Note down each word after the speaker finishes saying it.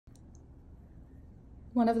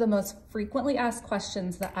One of the most frequently asked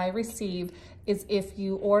questions that I receive is if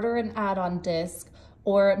you order an add-on disc,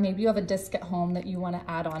 or maybe you have a disc at home that you want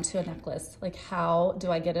to add on to a necklace, like how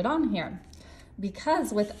do I get it on here?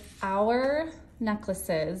 Because with our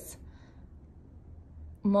necklaces,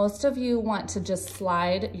 most of you want to just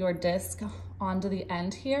slide your disc onto the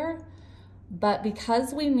end here, but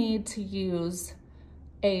because we need to use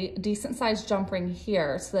a decent sized jump ring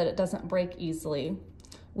here so that it doesn't break easily,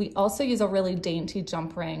 we also use a really dainty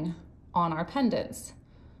jump ring on our pendants.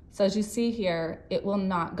 So as you see here, it will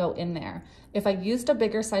not go in there. If I used a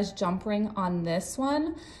bigger size jump ring on this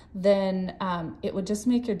one, then it would just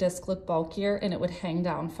make your disc look bulkier and it would hang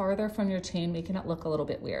down farther from your chain, making it look a little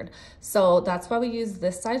bit weird. So that's why we use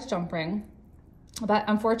this size jump ring. But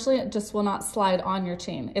unfortunately, it just will not slide on your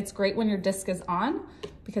chain. It's great when your disc is on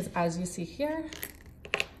because as you see here,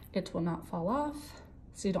 it will not fall off.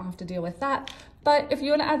 So you don't have to deal with that. But if you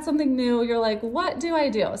want to add something new, you're like, what do I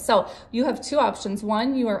do? So you have two options.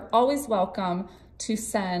 One, you are always welcome to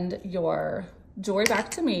send your jewelry back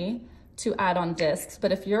to me to add on discs.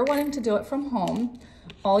 But if you're wanting to do it from home,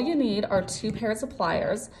 all you need are 2 pairs of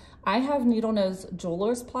pliers. I have needle nose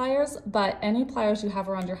jeweler's pliers, but any pliers you have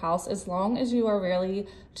around your house, as long as you are really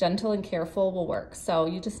gentle and careful, will work. So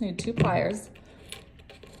you just need 2 pliers.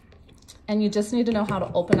 And you just need to know how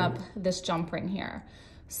to open up this jump ring here.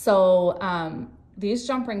 So these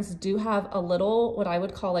jump rings do have a little, what I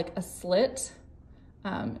would call like a slit.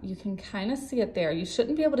 You can kind of see it there. You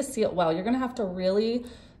shouldn't be able to see it well. You're gonna have to really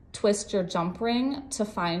twist your jump ring to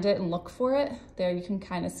find it and look for it. There you can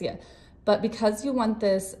kind of see it. But because you want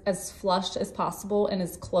this as flush as possible and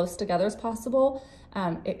as close together as possible,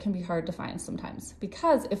 it can be hard to find sometimes.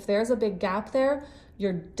 Because if there's a big gap there,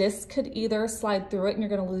 your disc could either slide through it and you're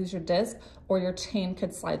gonna lose your disc, or your chain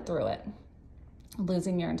could slide through it,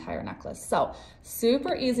 losing your entire necklace. So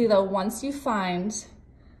super easy though, once you find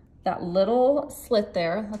that little slit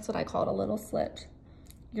there, that's what I call it, a little slit,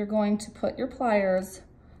 you're going to put your pliers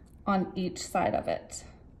on each side of it.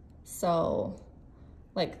 So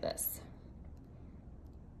like this.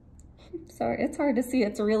 Sorry, it's hard to see,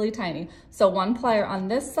 it's really tiny. So 1 plier on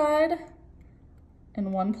this side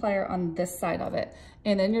and 1 plier on this side of it.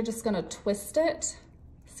 And then you're just gonna twist it.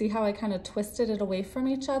 See how I kind of twisted it away from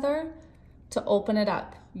each other to open it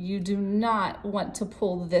up. You do not want to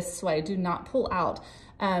pull this way, do not pull out.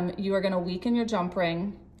 You are gonna weaken your jump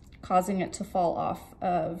ring, causing it to fall off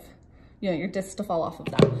of, your disc to fall off of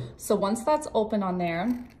that. So once that's open on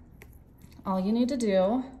there, all you need to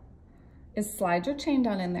do is slide your chain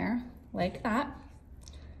down in there like that.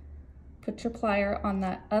 Put your plier on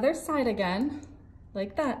that other side again,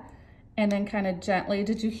 like that. And then kind of gently,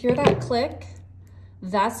 did you hear that click?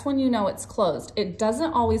 That's when you know it's closed. It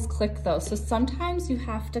doesn't always click though. So sometimes you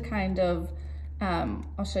have to kind of,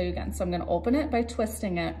 I'll show you again. So I'm gonna open it by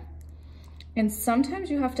twisting it. And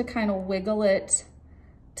sometimes you have to kind of wiggle it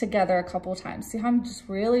together a couple times. See how I'm just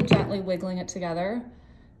really gently wiggling it together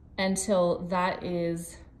until that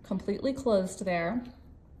is completely closed there.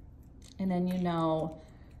 And then you know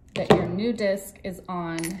that your new disc is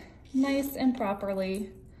on nice and properly.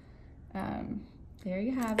 There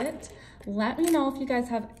you have it. Let me know if you guys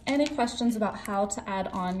have any questions about how to add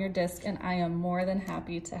on your disc, and I am more than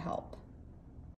happy to help.